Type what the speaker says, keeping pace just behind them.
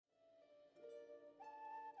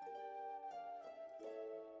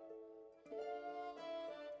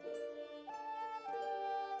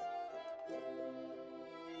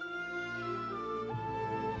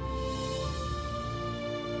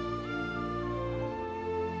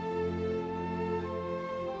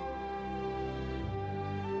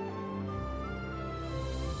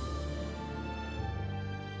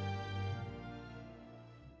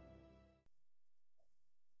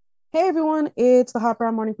Hey everyone, it's the Hot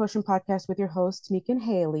Brown Morning Potion podcast with your hosts, Meek and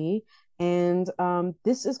Haley. And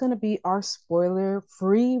this is going to be our spoiler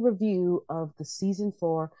free review of the season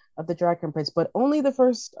four of The Dragon Prince, but only the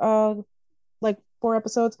first like four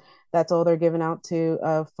episodes. That's all they're giving out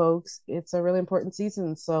to folks. It's a really important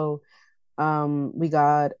season. So we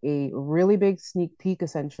got a really big sneak peek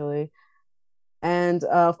essentially. And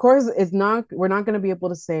of course, we're not going to be able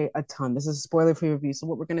to say a ton. This is a spoiler free review. So,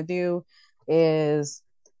 what we're going to do is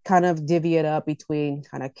kind of divvy it up between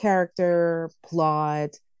kind of character, plot,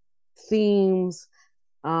 themes,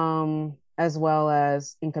 as well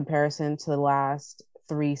as in comparison to the last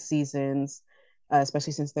three seasons,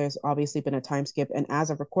 especially since there's obviously been a time skip. And as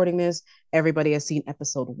of recording this, everybody has seen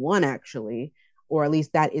episode one actually, or at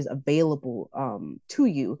least that is available to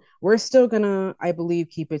you. We're still gonna, I believe,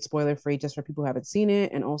 keep it spoiler free just for people who haven't seen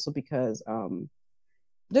it, and also because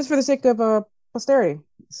just for the sake of posterity.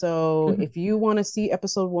 So Mhm. if you want to see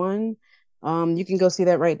episode one, you can go see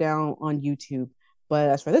that right now on YouTube. But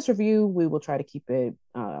as for this review, we will try to keep it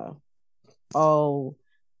all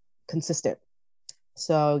consistent.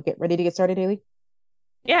 So get ready to get started, Haley.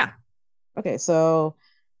 Yeah. Okay, so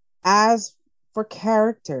as for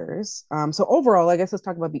characters, so overall, I guess let's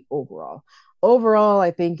talk about the overall. Overall,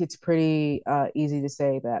 I think it's pretty easy to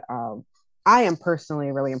say that I am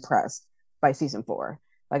personally really impressed by season four.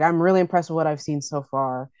 Like, I'm really impressed with what I've seen so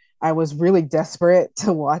far. I was really desperate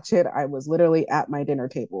to watch it. I was literally at my dinner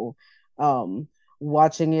table, um,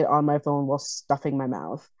 watching it on my phone while stuffing my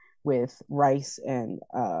mouth with rice and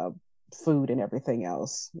food and everything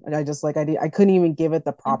else. And I couldn't even give it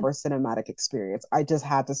the proper Mhm. cinematic experience. I just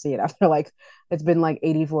had to see it after like it's been like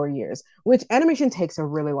 84 years, which animation takes a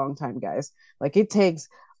really long time, guys. Like it takes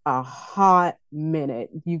a hot minute.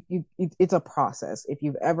 It's a process. If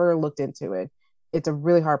you've ever looked into it, it's a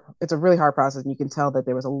really hard process, and you can tell that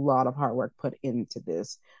there was a lot of hard work put into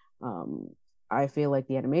this. Um, I feel like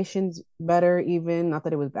the animation's better, even not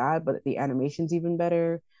that it was bad, but the animation's even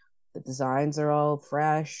better. The designs are all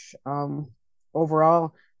fresh.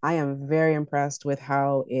 Overall, I am very impressed with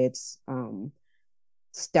how it's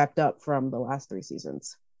stepped up from the last three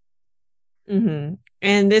seasons.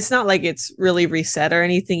 And it's not like it's really reset or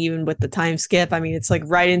anything, even with the time skip. I mean, it's like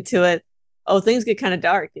right into it. Oh, things get kind of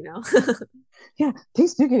dark, you know? Yeah,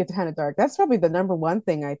 things do get kind of dark. That's probably the number one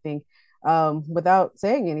thing I think, without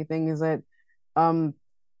saying anything, is that um,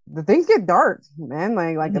 the things get dark, man.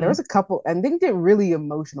 Like there was hmm a couple, and things get really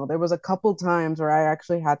emotional. There was a couple times where I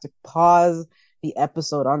actually had to pause the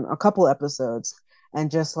episode on a couple episodes and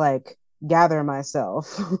just like gather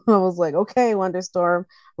myself. I was like, okay, Wonderstorm,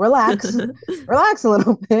 relax, relax a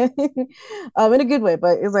little bit, in a good way.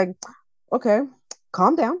 But it's like, okay,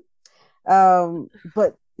 calm down.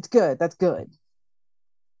 But it's good. That's good.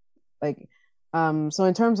 Like, so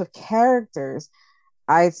in terms of characters,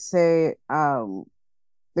 I'd say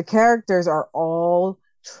the characters are all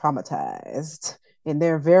traumatized in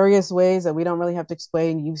their various ways that we don't really have to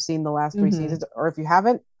explain. You've seen the last three hmm seasons, or if you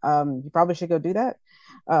haven't, you probably should go do that.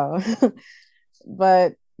 Uh,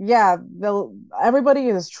 but yeah, everybody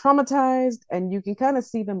is traumatized, and you can kind of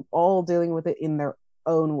see them all dealing with it in their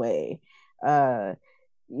own way. Uh,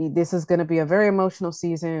 this is going to be a very emotional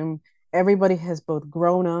season. Everybody has both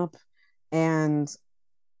grown up and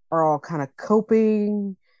are all kind of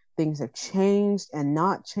coping. Things have changed and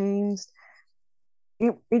not changed.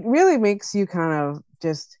 It really makes you kind of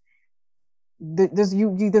just there's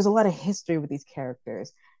a lot of history with these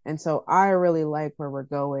characters, and so I really like where we're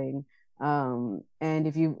going. And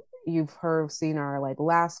if you've heard seen our like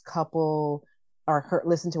last couple or heard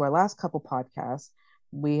listened to our last couple podcasts,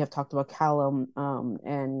 we have talked about Callum,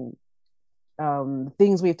 and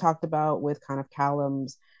things we've talked about with kind of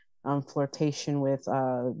Callum's flirtation with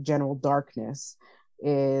General Darkness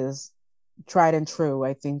is tried and true.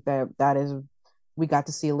 I think that is we got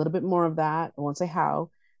to see a little bit more of that. I won't say how,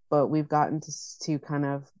 but we've gotten to kind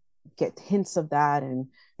of get hints of that and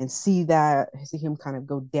see him kind of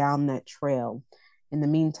go down that trail. In the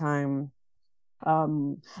meantime,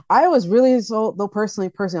 I was really so though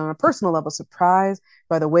personally on a personal level surprised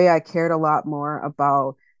by the way I cared a lot more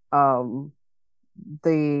about um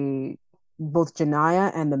the both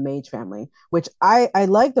Janaya and the Mage family, which I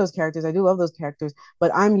like those characters. I do love those characters,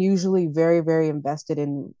 but I'm usually very invested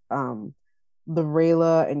in the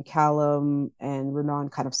Rayla and Callum and Renan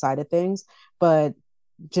kind of side of things. But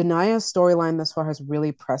Janaya's storyline thus far has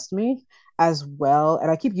really pressed me as well, and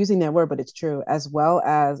I keep using that word, but it's true, as well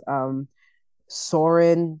as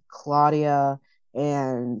Soren, Claudia,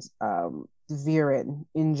 and Viren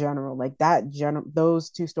in general. Like those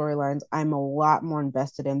two storylines, I'm a lot more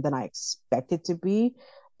invested in than I expected to be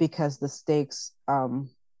because the stakes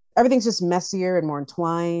everything's just messier and more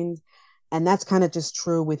entwined. And that's kind of just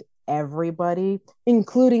true with everybody,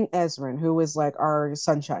 including Ezrin, who is like our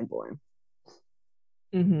sunshine boy.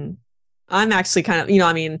 Hmm. I'm actually kind of,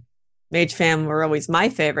 I mean, Mage Fam were always my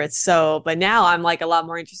favorites. So, but now I'm like a lot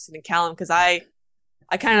more interested in Callum because I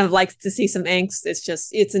kind of like to see some angst.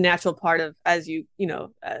 It's a natural part of as you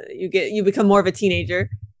become more of a teenager,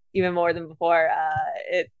 even more than before.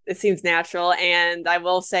 It seems natural, and I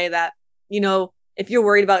will say that if you're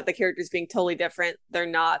worried about the characters being totally different, they're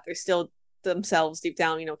not. They're still themselves deep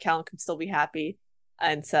down. Callum can still be happy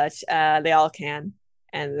and such. They all can,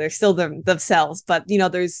 and they're still themselves. But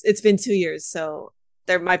it's been 2 years, so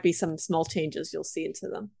there might be some small changes you'll see into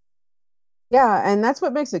them. Yeah, and that's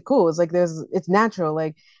what makes it cool. It's like it's natural.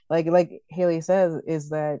 Like Haley says, is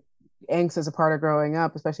that angst is a part of growing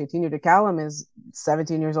up, especially a teenager. Callum is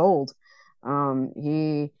 17 years old.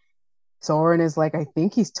 He Soren is like, I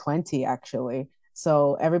think he's 20 actually.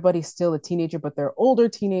 So everybody's still a teenager, but they're older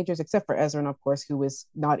teenagers, except for Ezra, of course, who is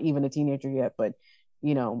not even a teenager yet, but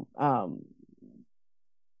you know,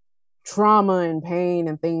 trauma and pain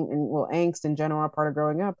and angst in general are part of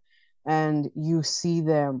growing up. And you see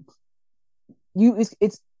them,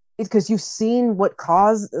 it's because you've seen what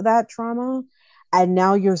caused that trauma, and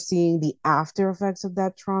now you're seeing the after effects of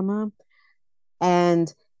that trauma.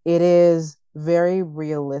 And it is very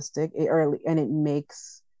realistic, and it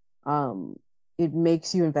makes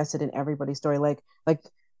you invested in everybody's story. Like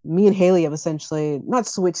me and Haley have essentially not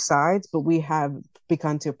switched sides, but we have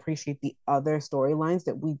begun to appreciate the other storylines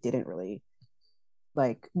that we didn't really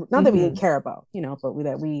like. Not that we didn't Mm-hmm. care about, but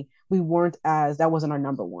we weren't as that wasn't our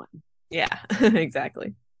number one. Yeah,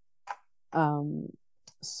 exactly. Um,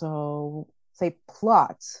 so say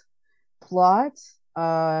plot.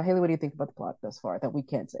 Haley, what do you think about the plot thus far that we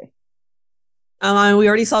can't say? We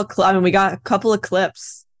already saw. We got a couple of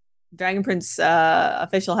clips. Dragon Prince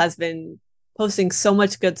official has been posting so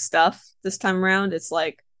much good stuff this time around. It's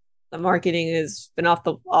like the marketing has been off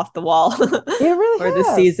the wall It really for this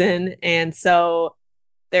has. season, and so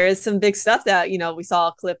there is some big stuff that we saw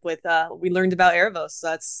a clip with. We learned about Erebos,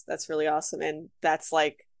 so that's really awesome, and that's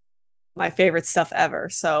like my favorite stuff ever.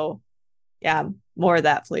 So yeah, more of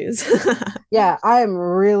that, please. Yeah, I am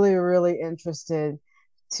really, really interested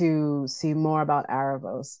to see more about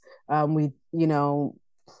Aravos. We,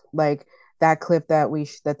 like that clip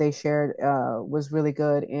that they shared was really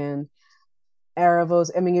good in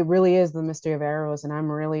Aravos. I mean, it really is the mystery of Aravos, and I'm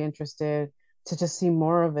really interested to just see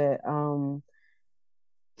more of it.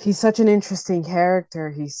 He's such an interesting character.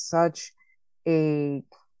 He's such a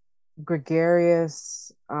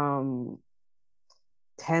gregarious,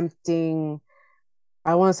 tempting,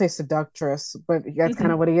 I want to say seductress, but that's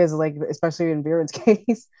kind of what he is, like, especially in Viren's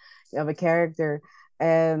case of a character.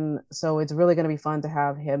 And so it's really going to be fun to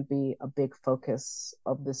have him be a big focus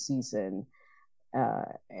of the season.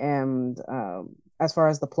 And as far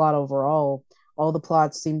as the plot overall, all the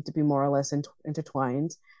plots seem to be more or less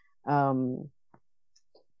intertwined. Um,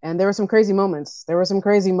 and there were some crazy moments. There were some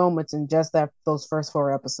crazy moments in just those first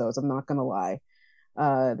 4 episodes. I'm not gonna lie.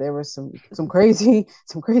 There was some crazy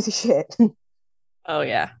some crazy shit. Oh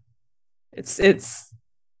yeah, it's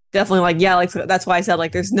definitely like, yeah, like that's why I said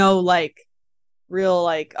like there's no like real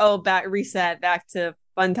like, oh, back reset back to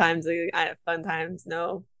fun times. Fun times.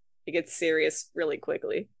 No, it gets serious really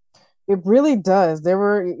quickly. It really does. There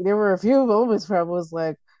were a few moments where I was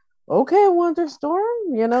like, okay, Wonder Storm,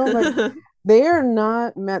 like they are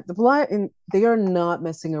not met the plot and they are not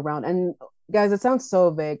messing around. And guys, it sounds so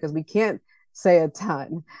vague because we can't say a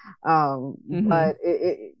ton. Hmm. But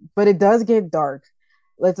it does get dark.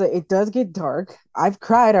 Let's say it does get dark. I've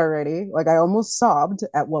cried already. Like I almost sobbed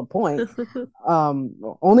at one point.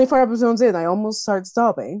 Only 4 episodes in, I almost start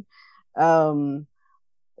sobbing. Um,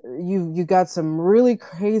 you got some really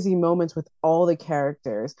crazy moments with all the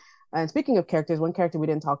characters. And speaking of characters, one character we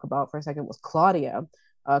didn't talk about for a second was Claudia.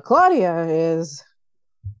 Claudia is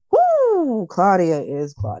Claudia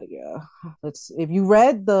is Claudia. Let's if you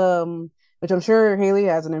read which I'm sure Haley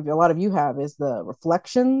has and a lot of you have, is the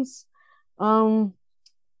Reflections um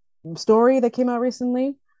story that came out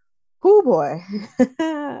recently. Whoo boy.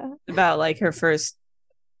 About like her first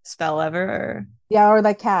spell ever. Yeah, or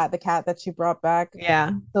the cat that she brought back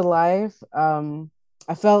Yeah, to life.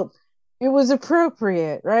 I felt it was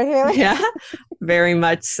appropriate, right, Haley? yeah, very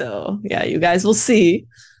much so. Yeah, you guys will see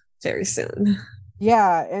very soon.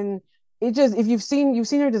 Yeah, and it just if you've seen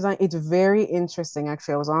her design, it's very interesting.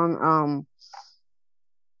 Actually, I was on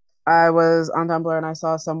Tumblr and I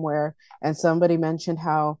saw somewhere and somebody mentioned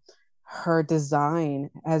how her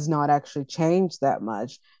design has not actually changed that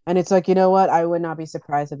much. And it's like, you know what? I would not be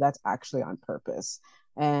surprised if that's actually on purpose.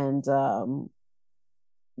 And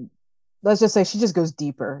let's just say she just goes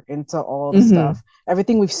deeper into all the Mm-hmm. stuff.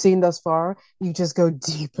 Everything we've seen thus far, you just go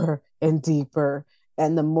deeper and deeper.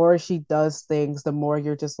 And the more she does things, the more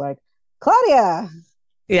you're just like, Claudia,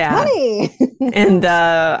 Yeah. honey. And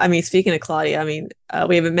I mean, speaking of Claudia, I mean,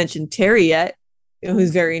 we haven't mentioned Terry yet,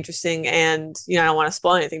 who's very interesting. And I don't want to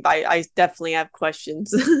spoil anything, but I definitely have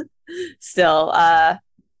questions still. I'm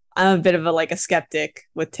a bit of a skeptic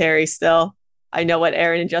with Terry still. I know what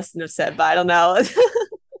Aaron and Justin have said, but I don't know.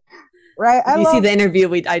 Right? If you see the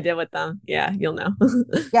interview I did with them, yeah, you'll know.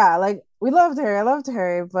 Yeah, like we loved her. I loved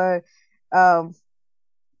Harry, but um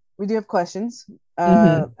we do have questions.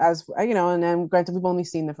 Hmm. As you know, and then granted we've only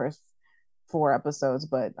seen the first 4 episodes,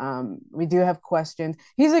 but we do have questions.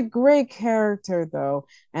 He's a great character though,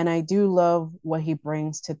 and I do love what he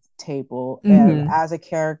brings to the table and Hmm. as a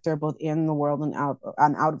character both in the world and out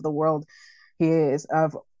of the world. He is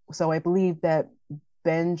of so I believe that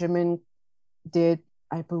Benjamin did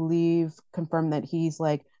I believe confirm that he's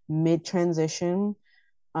like mid transition,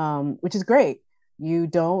 which is great. You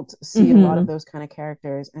don't see a lot of Hmm. those kind of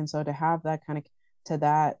characters, and so to have that kind of to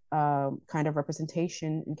that kind of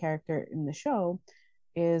representation and character in the show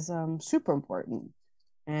is super important.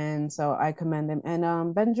 And so I commend him.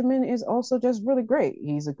 And Benjamin is also just really great.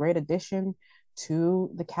 He's a great addition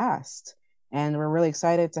to the cast, and we're really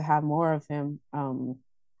excited to have more of him.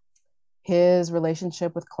 His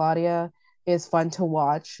relationship with Claudia is fun to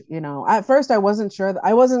watch. You know, at first I wasn't sure if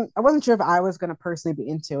I was going to personally be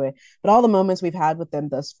into it, but all the moments we've had with them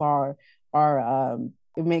thus far are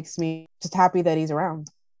it makes me just happy that he's around.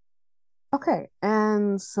 Okay,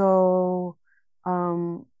 and so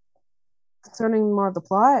um concerning more of the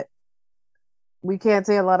plot, we can't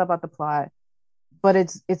say a lot about the plot, but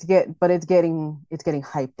it's getting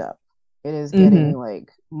hyped up. It is getting Hmm.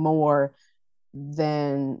 like more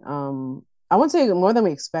than I wouldn't say more than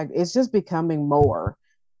we expect. It's just becoming more.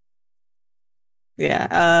 Yeah.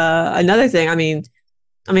 Another thing, I mean,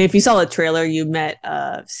 if you saw the trailer, you met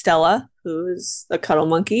Stella, who's the cuddle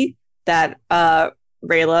monkey that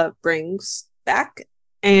Rayla brings back.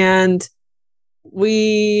 And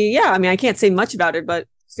yeah, I mean, I can't say much about it, but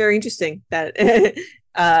it's very interesting that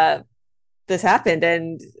uh, this happened.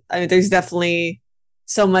 And I mean, there's definitely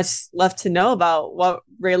so much left to know about what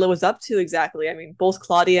Rayla was up to exactly. I mean, both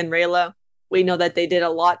Claudia and Rayla, we know that they did a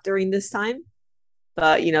lot during this time,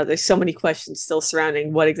 but there's so many questions still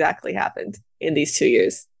surrounding what exactly happened in these 2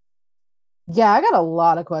 years. Yeah, I got a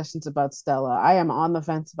lot of questions about Stella. I am on the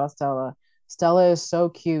fence about Stella. Stella is so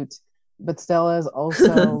cute, but Stella is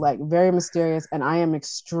also like very mysterious, and I am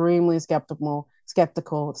extremely skeptical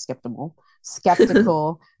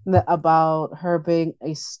about her being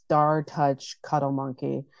a Star Touch cuddle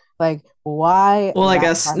monkey. Like, why Well, I that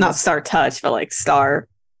guess kind not of Star Touch, but like Star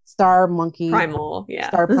Star monkey, Primal. Yeah.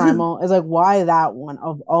 Star Primal is like, why that one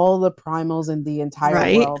of all the primals in the entire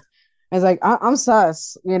Right? world? It's like I'm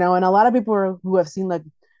sus, and a lot of people who have seen like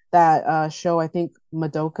that show, I think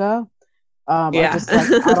Madoka, are Yeah. just like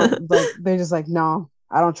I don't like they're just like no,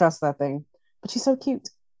 I don't trust that thing, but she's so cute.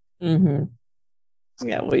 Hmm.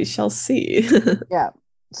 Yeah, we shall see. Yeah.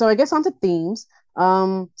 So I guess onto themes.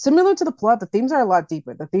 Similar to the plot, the themes are a lot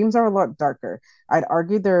deeper. The themes are a lot darker. I'd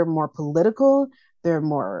argue they're more political. They're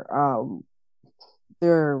more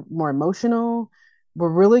they're more emotional. We're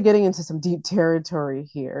really getting into some deep territory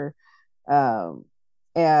here. Um,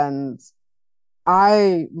 and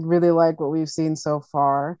I really like what we've seen so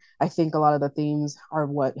far. I think a lot of the themes are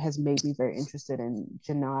what has made me very interested in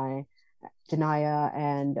Janaya,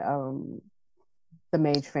 and the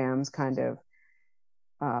Mage fams kind of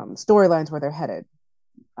storylines where they're headed.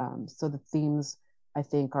 So the themes I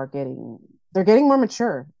think they're getting more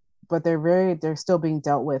mature, but they're still being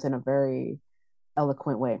dealt with in a very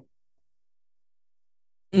eloquent way.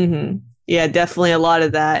 Hmm. Yeah, definitely a lot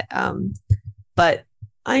of that. But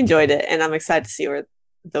I enjoyed it, and I'm excited to see where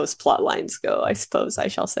those plot lines go, I suppose I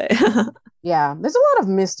shall say. Yeah, there's a lot of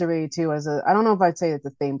mystery too. I don't know if I'd say it's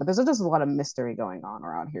a theme, but there's just a lot of mystery going on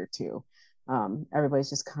around here too. Everybody's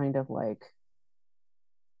just kind of like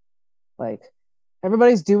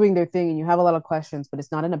everybody's doing their thing, and you have a lot of questions, but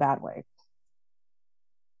it's not in a bad way.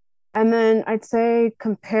 And then I'd say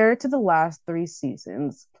compared to the last 3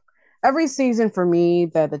 seasons, every season for me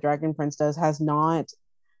that the Dragon Prince does has not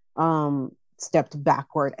stepped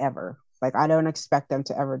backward ever. Like I don't expect them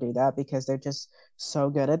to ever do that because they're just so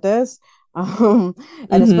good at this. Um,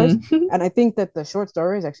 and especially, Hmm. and I think that the short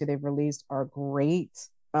stories actually they've released are great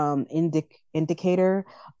indicator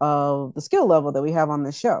of the skill level that we have on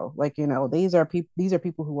the show. Like these are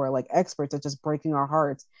people who are like experts at just breaking our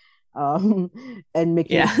hearts, um, and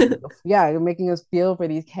making Yeah. us making us feel for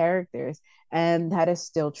these characters, and that is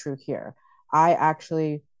still true here. I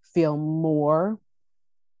actually feel more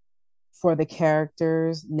for the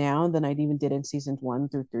characters now than I even did in seasons 1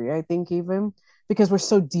 through 3, I think, even because we're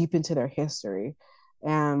so deep into their history.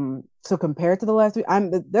 So compared to the last three,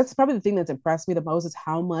 that's probably the thing that's impressed me the most is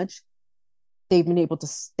how much they've been able to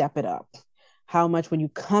step it up. How much when you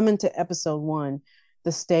come into episode 1,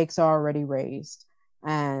 the stakes are already raised.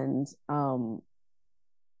 And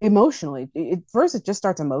emotionally, first it just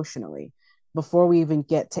starts emotionally before we even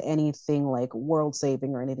get to anything like world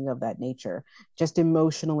saving or anything of that nature. Just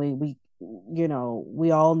emotionally,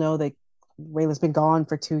 we all know that Rayla's been gone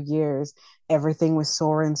for 2 years. Everything with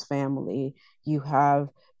Soren's family. You have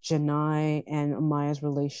Janai and Amaya's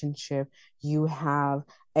relationship. You have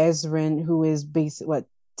Ezrin, who is basically what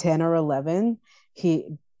 10 or 11.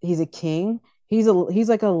 He's a king. He's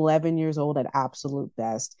like 11 years old at absolute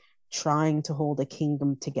best, trying to hold a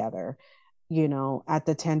kingdom together. At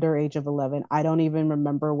the tender age of 11, I don't even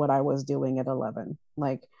remember what I was doing at 11.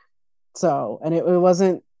 Like, so, and it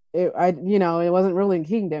wasn't it wasn't ruling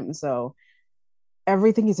kingdom. So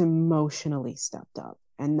everything is emotionally stepped up,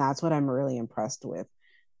 and that's what I'm really impressed with.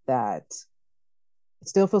 That it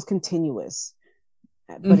still feels continuous,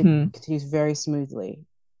 but it continues very smoothly.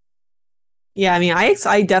 Yeah, I mean,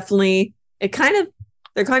 I definitely there kind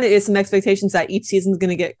of is some expectations that each season is going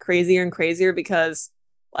to get crazier and crazier because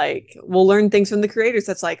like we'll learn things from the creators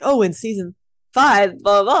that's like, oh, in season 5,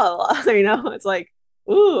 blah blah blah. It's like,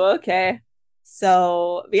 ooh, okay.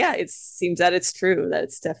 So yeah, it seems that it's true that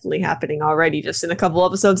it's definitely happening already just in a couple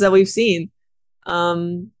episodes that we've seen.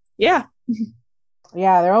 Yeah.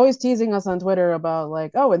 Yeah, they're always teasing us on Twitter about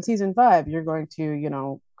like, oh, in season 5, you're going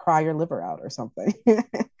to, cry your liver out or something.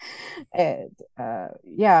 And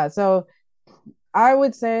yeah, so I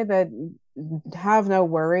would say that have no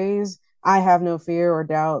worries. I have no fear or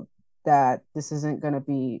doubt that this isn't going to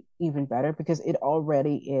be even better because it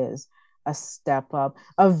already is a step up,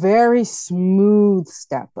 a very smooth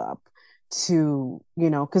step up to,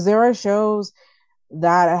 because there are shows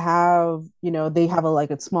that have, they have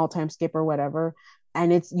a small time skip or whatever,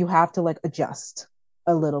 and you have to like adjust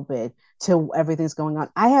a little bit to everything's going on.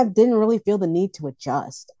 Didn't really feel the need to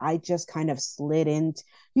adjust. I just kind of slid into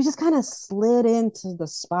the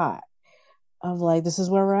spot of like, this is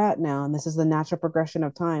where we're at now, and this is the natural progression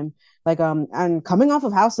of time. Like, and coming off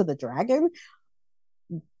of House of the Dragon,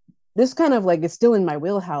 this kind of like it's still in my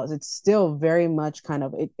wheelhouse. It's still very much kind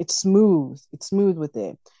of it's smooth. It's smooth with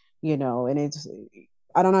it, and it's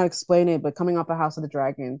I don't know how to explain it, but coming off of House of the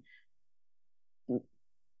Dragon,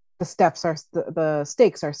 the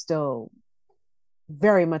stakes are still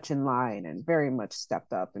very much in line and very much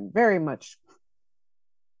stepped up and very much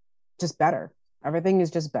just better. Everything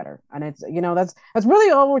is just better. And it's that's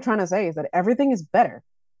really all we're trying to say is that everything is better.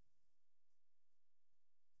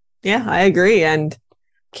 Yeah, I agree and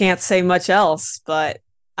can't say much else, but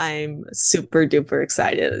I'm super duper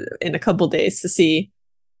excited in a couple days to see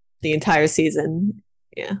the entire season.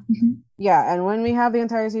 Yeah. Yeah, and when we have the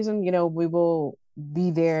entire season, we will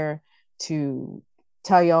be there to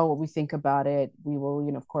tell y'all what we think about it. We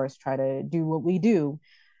will, of course, try to do what we do.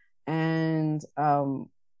 And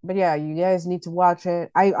but yeah, you guys need to watch it.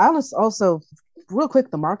 I also real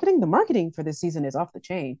quick, the marketing for this season is off the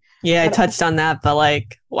chain. Yeah, I touched on that, but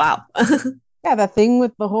like, wow. Yeah, that thing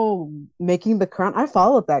with the whole making the crown. I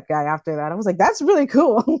followed that guy after that. I was like, that's really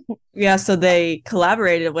cool. Yeah, so they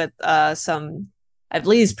collaborated with some, I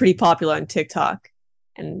believe he's pretty popular on TikTok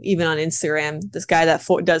and even on Instagram. This guy that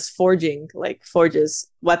does forging, like forges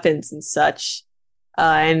weapons and such.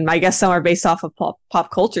 And I guess some are based off of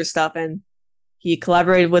pop culture stuff. And he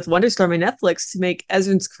collaborated with Wonderstorm and Netflix to make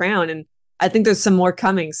Ezrin's crown. And I think there's some more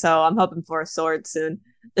coming. So I'm hoping for a sword soon.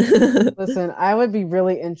 Listen, I would be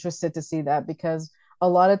really interested to see that because a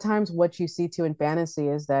lot of times what you see too in fantasy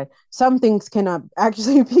is that some things cannot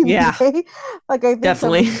actually be made. Like I think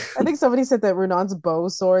definitely. I think somebody said that Renan's bow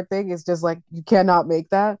sword thing is just like you cannot make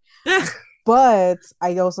that. But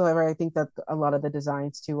I think that a lot of the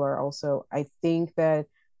designs too are also, I think that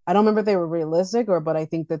I don't remember if they were realistic but I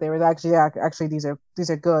think that they were actually these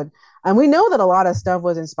are good. And we know that a lot of stuff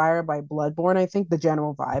was inspired by Bloodborne, I think the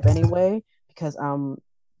general vibe anyway, because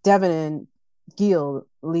Devin and Gil,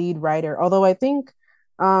 lead writer, although I think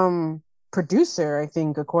producer, I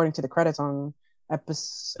think according to the credits on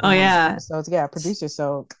episodes. Oh yeah. Episodes, yeah, producer.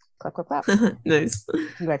 So clap, clap, clap. Nice.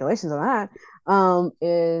 Congratulations on that.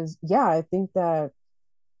 I think that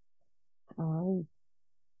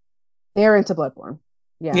they're into Bloodborne.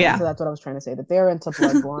 Yeah. So that's what I was trying to say, that they're into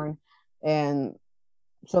Bloodborne. And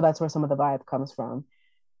so that's where some of the vibe comes from.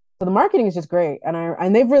 So the marketing is just great.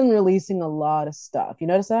 And they've been releasing a lot of stuff. You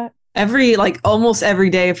notice that? Almost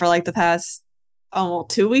every day for like the past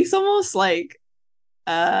 2 weeks almost. Like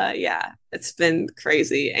Yeah, it's been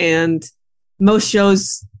crazy. And most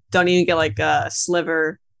shows don't even get like a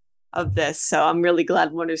sliver of this. So I'm really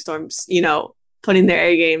glad Wonder Storm's, putting their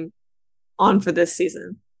A game on for this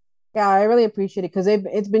season. Yeah, I really appreciate it because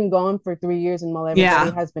it's been gone for 3 years, and while everybody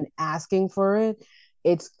Yeah. has been asking for it,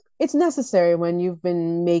 it's it's necessary when you've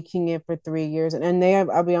been making it for 3 years. And they have,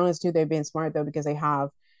 I'll be honest too, they've been smart though because they have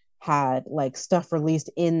had like stuff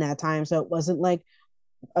released in that time, so it wasn't like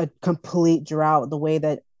a complete drought. The way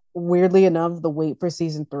that weirdly enough, the wait for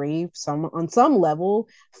season three, some on some level,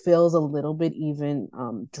 feels a little bit even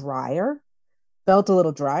drier. Felt a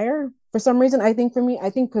little drier for some reason. I think for me, I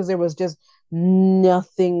think because there was just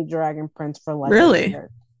nothing Dragon Prince for like a Really?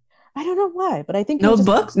 year. I don't know why, but I think it No was just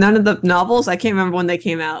books? None of the novels? I can't remember when they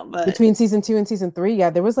came out, but between season two and season three. Yeah,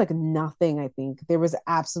 there was like nothing. I think there was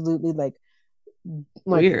absolutely like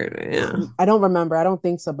weird. Yeah. I don't remember. I don't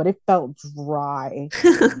think so, but it felt dry.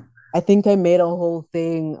 I think I made a whole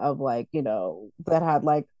thing of like that had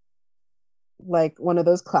like one of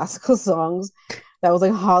those classical songs that was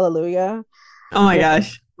like Hallelujah Oh my when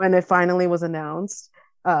gosh. when it finally was announced.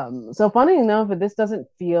 So funny enough, this doesn't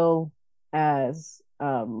feel as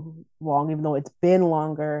long, even though it's been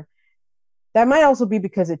longer. That might also be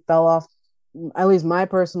because it fell off, at least my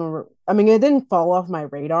personal. I mean, it didn't fall off my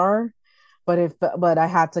radar, but I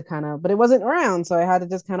had to kind of, but it wasn't around, so I had to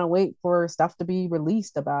just kind of wait for stuff to be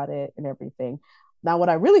released about it and everything. Now, what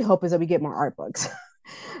I really hope is that we get more art books.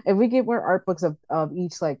 If we get more art books of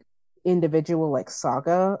each like individual like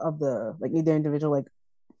saga of the like either individual like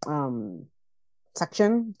um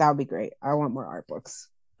section, that would be great. I want more art books.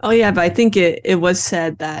 Oh yeah, but I think it was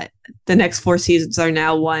said that the next four seasons are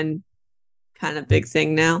now one kind of big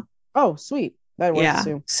thing now. Oh, sweet. That works Yeah.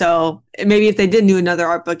 too. So maybe if they did do another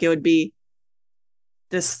art book, it would be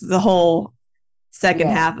the whole second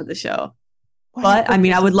Yeah. half of the show. What But I happened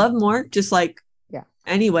mean, I to would love more. Just like, yeah.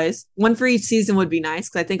 anyways, one for each season would be nice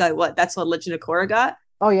because I think that's what Legend of Korra got.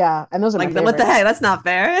 Oh yeah, and those are my Like, what the favorites. heck? That's not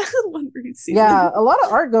fair. One for each Yeah, season. a lot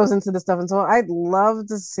of art goes into this stuff, and so I'd love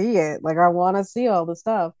to see it. Like I want to see all the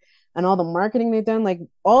stuff and all the marketing they've done, like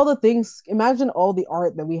all the things. Imagine all the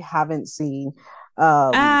art that we haven't seen.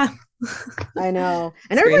 Um, Ah, I know.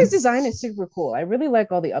 And everybody's scream. design is super cool. I really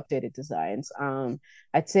like all the updated designs.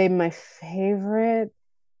 I'd say my favorite,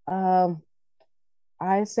 um,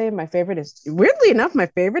 I say my favorite is weirdly enough, my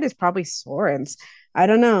favorite is probably Soren's. I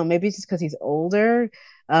don't know, maybe it's just because he's older.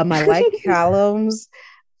 I like Callum's.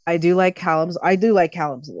 I do like Callum's. I do like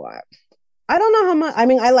Callum's a lot. I don't know how much. I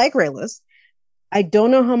mean, I like Rayla's. I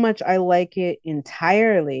don't know how much I like it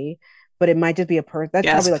entirely, but it might just be that's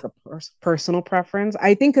probably Gasp. like a personal preference.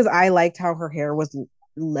 I think because I liked how her hair was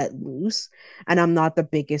let loose, and I'm not the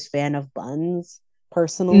biggest fan of buns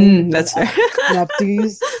personally That's fair. and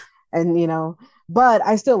updos, and but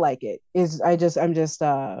I still like it. Is I'm just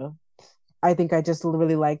I think I just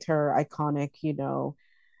really liked her iconic,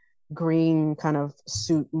 green kind of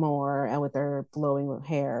suit more and with her flowing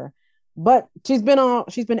hair. But she's been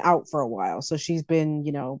out for a while, so she's been,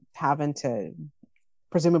 having to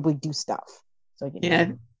presumably do stuff. So,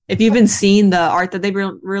 Yeah. If you've been seeing the art that they've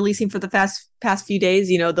been releasing for the past few days,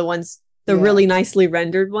 the yeah, really nicely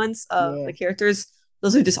rendered ones of yeah. the characters,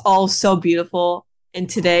 those are just all so beautiful. And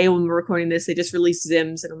today, when we're recording this, they just released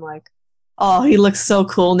Zims, and I'm like, oh, he looks so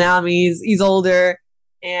cool now. I mean, he's older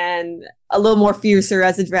and a little more fiercer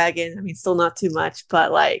as a dragon. I mean, still not too much,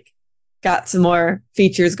 but like got some more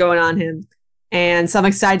features going on him. And so I'm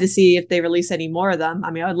excited to see if they release any more of them.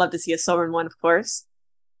 I mean, I would love to see a Soren one, of course.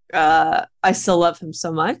 I still love him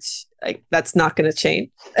so much. Like that's not going to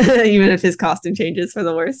change, even if his costume changes for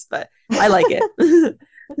the worse. But I like it.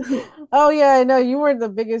 Oh yeah, I know you were the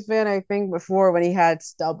biggest fan I think before when he had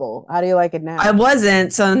stubble. How do you like it I now?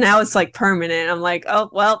 wasn't, so now it's like permanent. I'm like, oh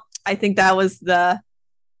well, I think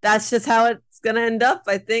that's just how it's gonna end up.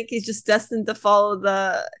 I think he's just destined to follow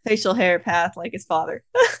the facial hair path like his father.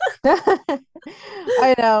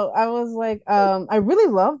 I know. I was like, I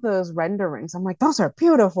really love those renderings. I'm like, those are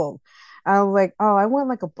beautiful. I was like, oh, I want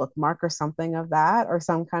like a bookmark or something of that or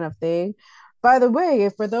some kind of thing. By the way,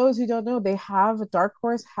 if for those who don't know, they have Dark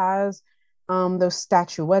Horse has those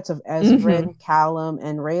statuettes of Mm-hmm. Ezrin, Callum,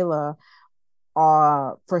 and Rayla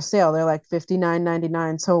for sale. They're like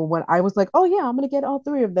 59.99. So when I was like, oh yeah, I'm gonna get all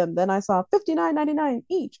three of them, then I saw 59.99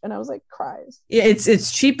 each, and I was like, cries. Yeah,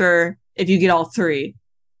 it's cheaper if you get all three,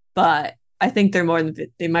 but I think they're more than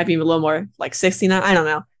they might be a little more like 69. I don't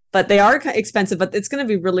know, but they are expensive. But it's going to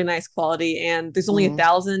be really nice quality, and there's only a Mm,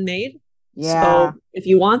 thousand made. yeah. So if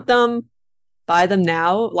you want them, buy them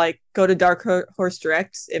now. Like go to Dark Horse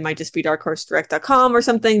Direct. It might just be darkhorsedirect.com or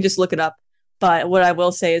something. Just look it up. But what I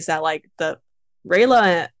will say is that like the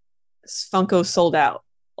Rayla Funko sold out.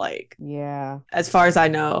 Like Yeah. as far as I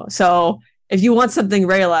know. So if you want something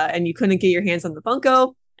Rayla and you couldn't get your hands on the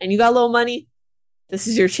Funko and you got a little money, this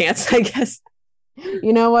is your chance, I guess.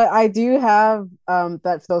 You know what? I do have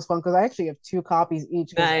that those Funkos. I actually have two copies each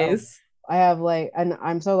because Nice. I have like, and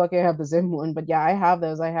I'm so lucky I have the Zim one. But yeah, I have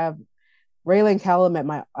those. I have Raylan Callum at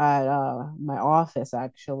my office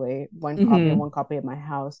actually. One copy and Mm-hmm. one copy at my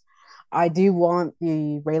house. I do want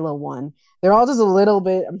the Rayla one. They're all just a little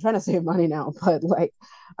bit. I'm trying to save money now, but like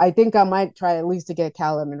I think I might try at least to get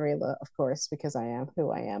Callum and Rayla, of course, because I am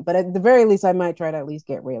who I am. But at the very least, I might try to at least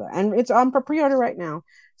get Rayla, and it's on for pre-order right now.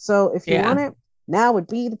 So if you Yeah. want it, now would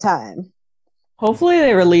be the time. Hopefully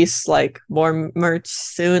they release like more merch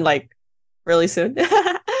soon, like really soon.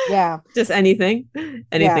 Yeah, Just anything. yeah.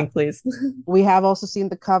 Anything, please. We have also seen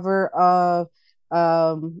the cover of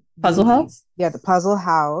Puzzle the House? yeah, the Puzzle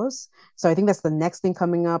House. So I think that's the next thing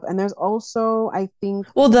coming up. And there's also, I think,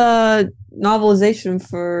 Well, the novelization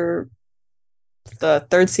for the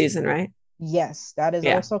third season, right? yes, that is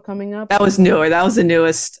Yeah. also coming up. That was newer. That was the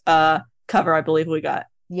newest cover I believe we got.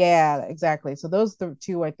 Yeah, exactly. So those the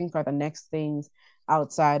two I think are the next things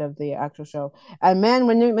outside of the actual show. And man,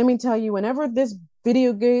 let me tell you, whenever this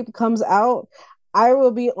video game comes out, I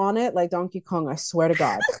will be on it like Donkey Kong. I swear to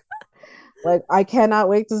God. Like I cannot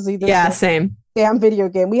wait to see this Yeah, same. damn video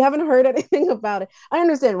game. We haven't heard anything about it. I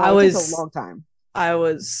understand I why it takes a was long time. I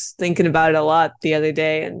was thinking about it a lot the other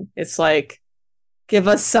day, and it's like, give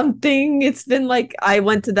us something. It's been like I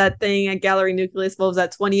went to that thing at Gallery Nucleus. What was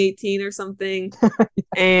that, 2018 or something? It's like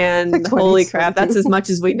And holy crap, that's 2017. as much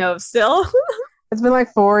as we know still. It's been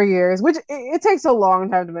like 4 years, which it takes a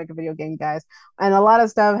long time to make a video game, guys. And a lot of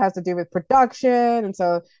stuff has to do with production. And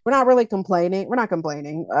so we're not really complaining. We're not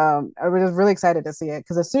complaining. We're just really excited to see it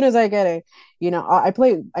because as soon as I get it, I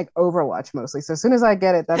play like Overwatch mostly. So as soon as I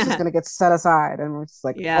get it, that's just going to get set aside and we're just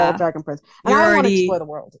like all Yeah, Dragon Prince. And you're I want to explore already the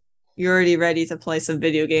world. you're already ready to play some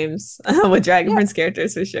video games with Dragon Yeah. Prince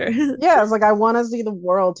characters for sure. Yeah. It's like I want to see the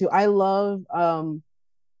world too. I love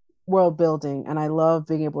world building and I love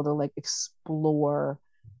being able to like explore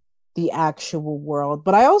the actual world.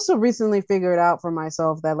 But I also recently figured out for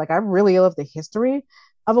myself that like I really love the history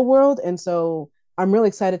of a world. And so I'm really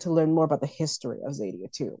excited to learn more about the history of Zadia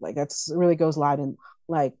too. Like that's really goes live in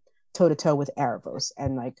like toe to toe with Erebos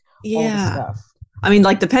and like all the Yeah. stuff. I mean,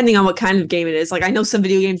 like depending on what kind of game it is. Like I know some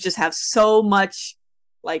video games just have so much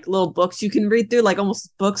like little books you can read through, like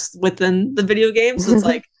almost books within the video game. So it's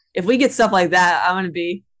like if we get stuff like that,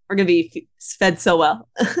 we're gonna be fed so well.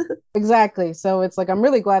 Exactly. So it's like I'm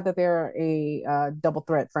really glad that they're a double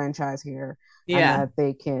threat franchise here and Yeah. that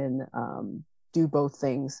they can do both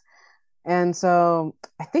things. And so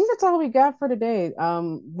I think that's all we got for today.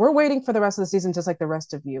 We're waiting for the rest of the season, just like the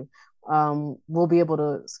rest of you. We'll be able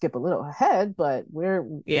to skip a little ahead, but we're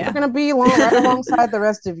Yeah. gonna be right alongside the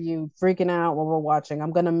rest of you, freaking out while we're watching.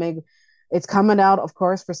 I'm gonna make it's coming out, of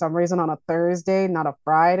course, for some reason on a Thursday, not a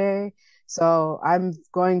Friday. So I'm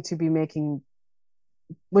going to be making,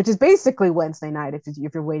 which is basically Wednesday night if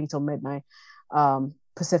you're waiting till midnight.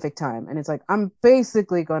 Pacific time. And it's like, I'm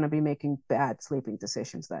basically going to be making bad sleeping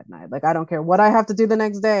decisions that night. Like, I don't care what I have to do the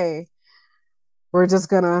next day. We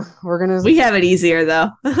have it easier though.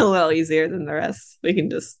 A little easier than the rest. We can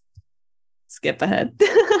just skip ahead.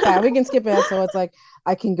 Yeah, we can skip it. So it's like,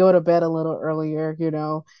 I can go to bed a little earlier,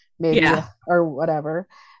 maybe, Yeah. or whatever.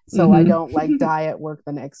 So I don't like die at work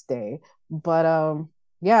the next day. But,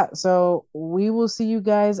 yeah, so we will see you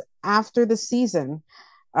guys after the season.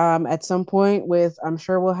 At some point I'm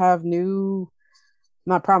sure we'll have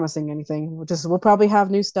not promising anything. We'll probably have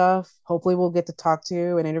new stuff. Hopefully we'll get to talk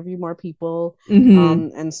to and interview more people.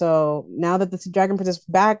 And so now that the Dragon Prince is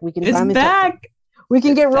back, we can It's finally back. we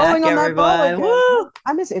can get rolling back, on that ball everyone. again. Woo!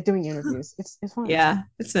 I miss it doing interviews. It's fun. Yeah,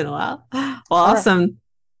 it's been a while. Well, All awesome.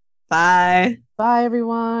 Bye. Bye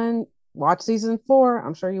everyone. Watch season 4.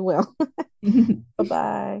 I'm sure you will.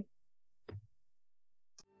 Bye-bye.